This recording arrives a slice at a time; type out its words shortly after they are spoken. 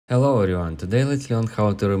Hello everyone, today let's learn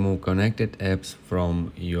how to remove connected apps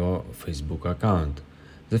from your Facebook account.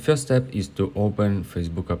 The first step is to open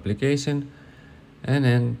Facebook application and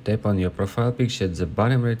then tap on your profile picture at the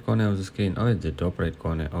bottom right corner of the screen or at the top right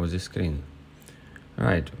corner of the screen.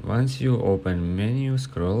 Right, once you open menu,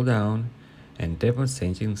 scroll down and tap on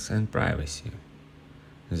settings and privacy.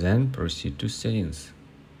 Then proceed to settings.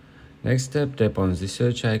 Next step, tap on the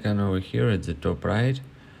search icon over here at the top right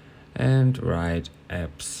and write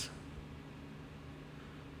apps.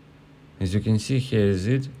 As you can see, here is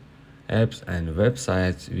it, apps and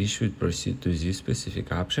websites. We should proceed to this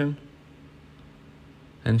specific option.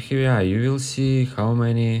 And here you are, you will see how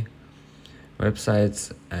many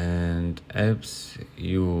websites and apps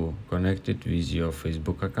you connected with your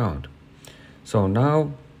Facebook account. So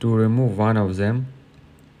now to remove one of them,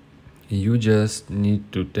 you just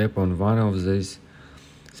need to tap on one of these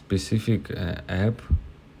specific app,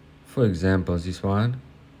 for example this one,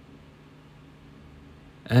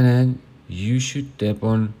 and then you should tap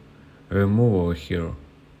on remove over here.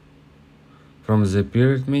 From the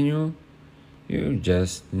period menu, you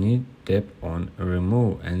just need tap on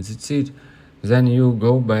remove and that's it. Then you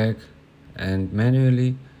go back and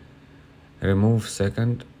manually remove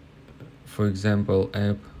second, for example,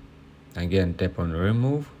 app. Again, tap on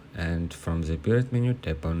remove, and from the period menu,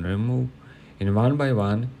 tap on remove. And one by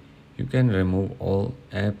one, you can remove all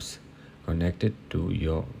apps connected to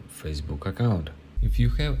your Facebook account. If you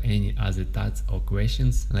have any other thoughts or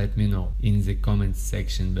questions, let me know in the comments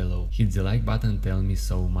section below. Hit the like button, tell me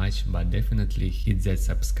so much, but definitely hit that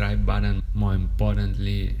subscribe button. More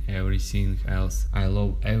importantly, everything else. I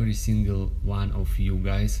love every single one of you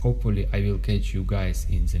guys. Hopefully I will catch you guys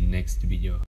in the next video.